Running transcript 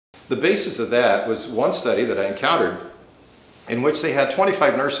The basis of that was one study that I encountered in which they had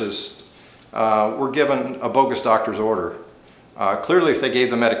 25 nurses were given a bogus doctor's order. Clearly, if they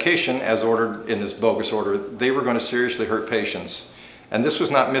gave the medication as ordered in this bogus order, they were going to seriously hurt patients. And this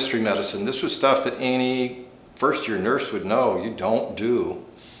was not mystery medicine. This was stuff that any first-year nurse would know you don't do.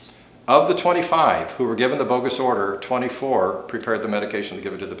 Of the 25 who were given the bogus order, 24 prepared the medication to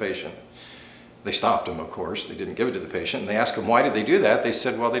give it to the patient. They stopped them, of course. They didn't give it to the patient. And they asked them, why did they do that? They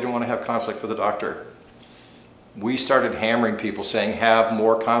said, well, they didn't want to have conflict with the doctor. We started hammering people saying, have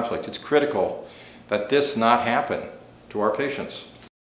more conflict. It's critical that this not happen to our patients.